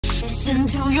Listen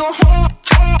to your heart.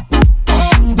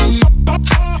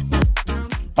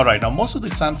 Alright, now most of the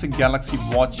Samsung Galaxy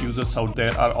Watch users out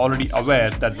there are already aware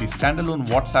that the standalone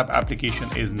WhatsApp application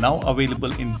is now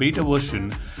available in beta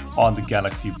version on the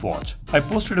Galaxy Watch. I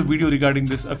posted a video regarding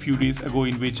this a few days ago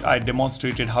in which I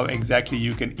demonstrated how exactly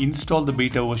you can install the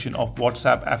beta version of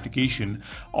WhatsApp application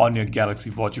on your Galaxy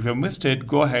Watch. If you have missed it,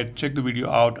 go ahead, check the video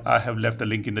out. I have left a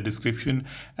link in the description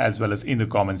as well as in the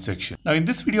comment section. Now in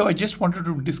this video, I just wanted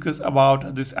to discuss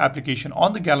about this application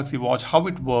on the Galaxy Watch, how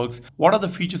it works, what are the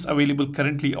features available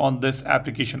currently on this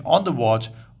application on the watch,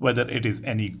 whether it is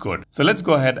any good. So let's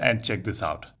go ahead and check this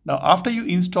out. Now, after you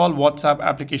install WhatsApp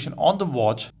application on the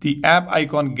watch, the app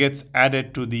icon gets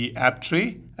added to the app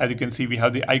tray. As you can see, we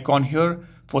have the icon here.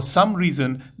 For some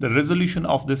reason, the resolution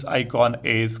of this icon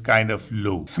is kind of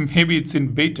low. Maybe it's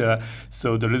in beta,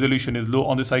 so the resolution is low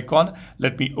on this icon.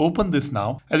 Let me open this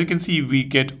now. As you can see, we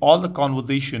get all the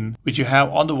conversation which you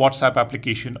have on the WhatsApp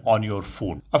application on your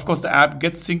phone. Of course, the app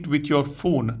gets synced with your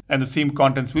phone and the same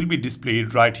contents will be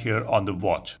displayed right here on the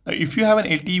watch. Now, if you have an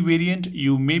LTE variant,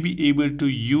 you may be able to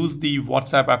use the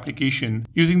WhatsApp application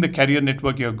using the carrier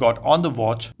network you have got on the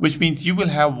watch, which means you will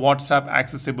have WhatsApp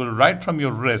accessible right from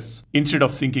your wrist instead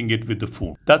of syncing it with the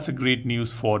phone. That's a great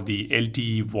news for the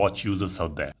LTE watch users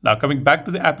out there. Now coming back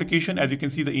to the application, as you can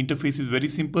see, the interface is very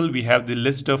simple. We have the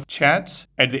list of chats.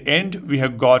 At the end, we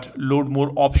have got load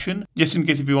more option. Just in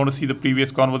case if you want to see the previous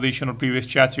conversation or previous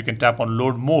chats, you can tap on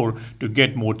load more to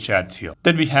get more chats here.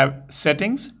 Then we have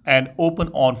settings and open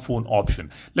on phone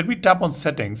option. Let me tap on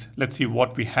settings. Let's see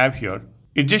what we have here.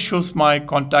 It just shows my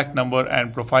contact number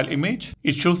and profile image.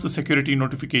 It shows the security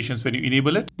notifications when you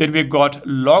enable it. Then we've got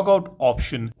logout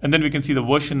option, and then we can see the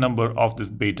version number of this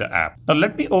beta app. Now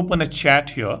let me open a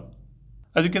chat here.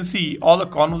 As you can see, all the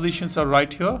conversations are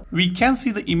right here. We can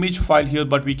see the image file here,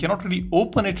 but we cannot really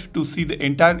open it to see the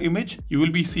entire image. You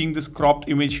will be seeing this cropped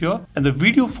image here, and the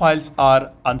video files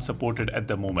are unsupported at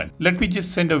the moment. Let me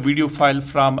just send a video file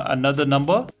from another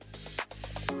number.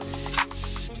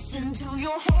 Listen to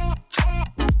your heart.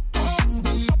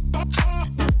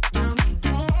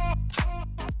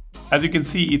 As you can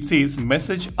see, it says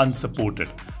message unsupported.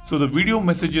 So the video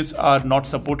messages are not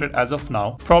supported as of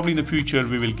now. Probably in the future,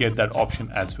 we will get that option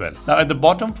as well. Now at the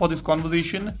bottom for this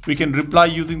conversation, we can reply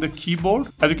using the keyboard.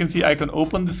 As you can see, I can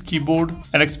open this keyboard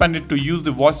and expand it to use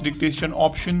the voice dictation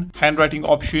option, handwriting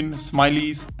option,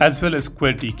 smileys, as well as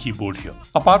QWERTY keyboard here.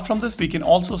 Apart from this, we can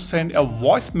also send a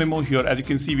voice memo here. As you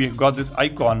can see, we have got this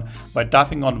icon by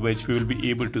tapping on which we will be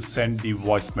able to send the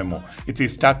voice memo. It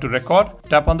says tap to record.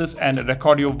 Tap on this and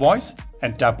record your voice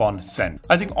and tap on send.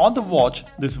 I think on the watch,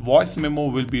 this voice memo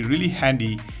will be really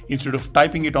handy. Instead of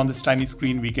typing it on this tiny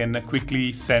screen, we can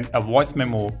quickly send a voice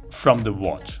memo from the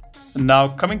watch. Now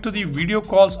coming to the video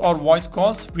calls or voice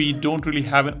calls, we don't really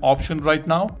have an option right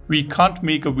now. We can't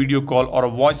make a video call or a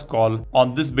voice call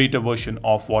on this beta version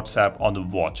of WhatsApp on the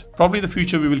watch. Probably in the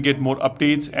future we will get more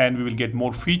updates and we will get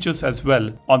more features as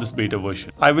well on this beta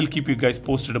version. I will keep you guys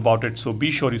posted about it, so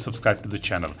be sure you subscribe to the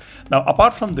channel. Now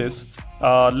apart from this,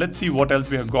 let's see what else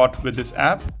we have got with this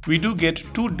app. We do get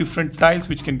two different tiles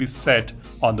which can be set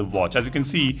on the watch. As you can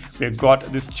see, we have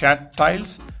got this chat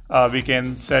tiles. We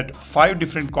can set 5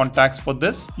 different contacts for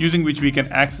this, using which we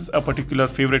can access a particular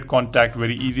favorite contact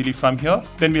very easily from here.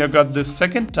 Then we have got this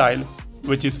second tile,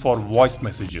 which is for voice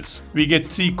messages. We get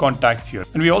 3 contacts here.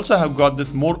 And we also have got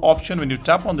this more option. When you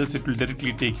tap on this, it will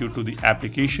directly take you to the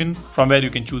application from where you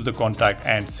can choose the contact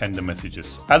and send the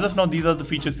messages. As of now, these are the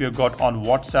features we have got on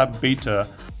WhatsApp beta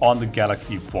on the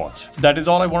Galaxy Watch. That is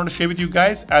all I wanted to share with you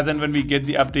guys. As and when we get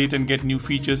the update and get new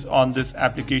features on this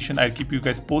application, I'll keep you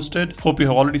guys posted. Hope you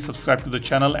have already subscribed to the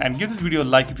channel and give this video a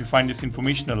like if you find this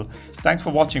informational. Thanks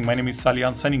for watching. My name is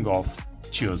Salian signing off.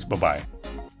 Cheers.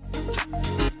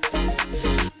 Bye-bye.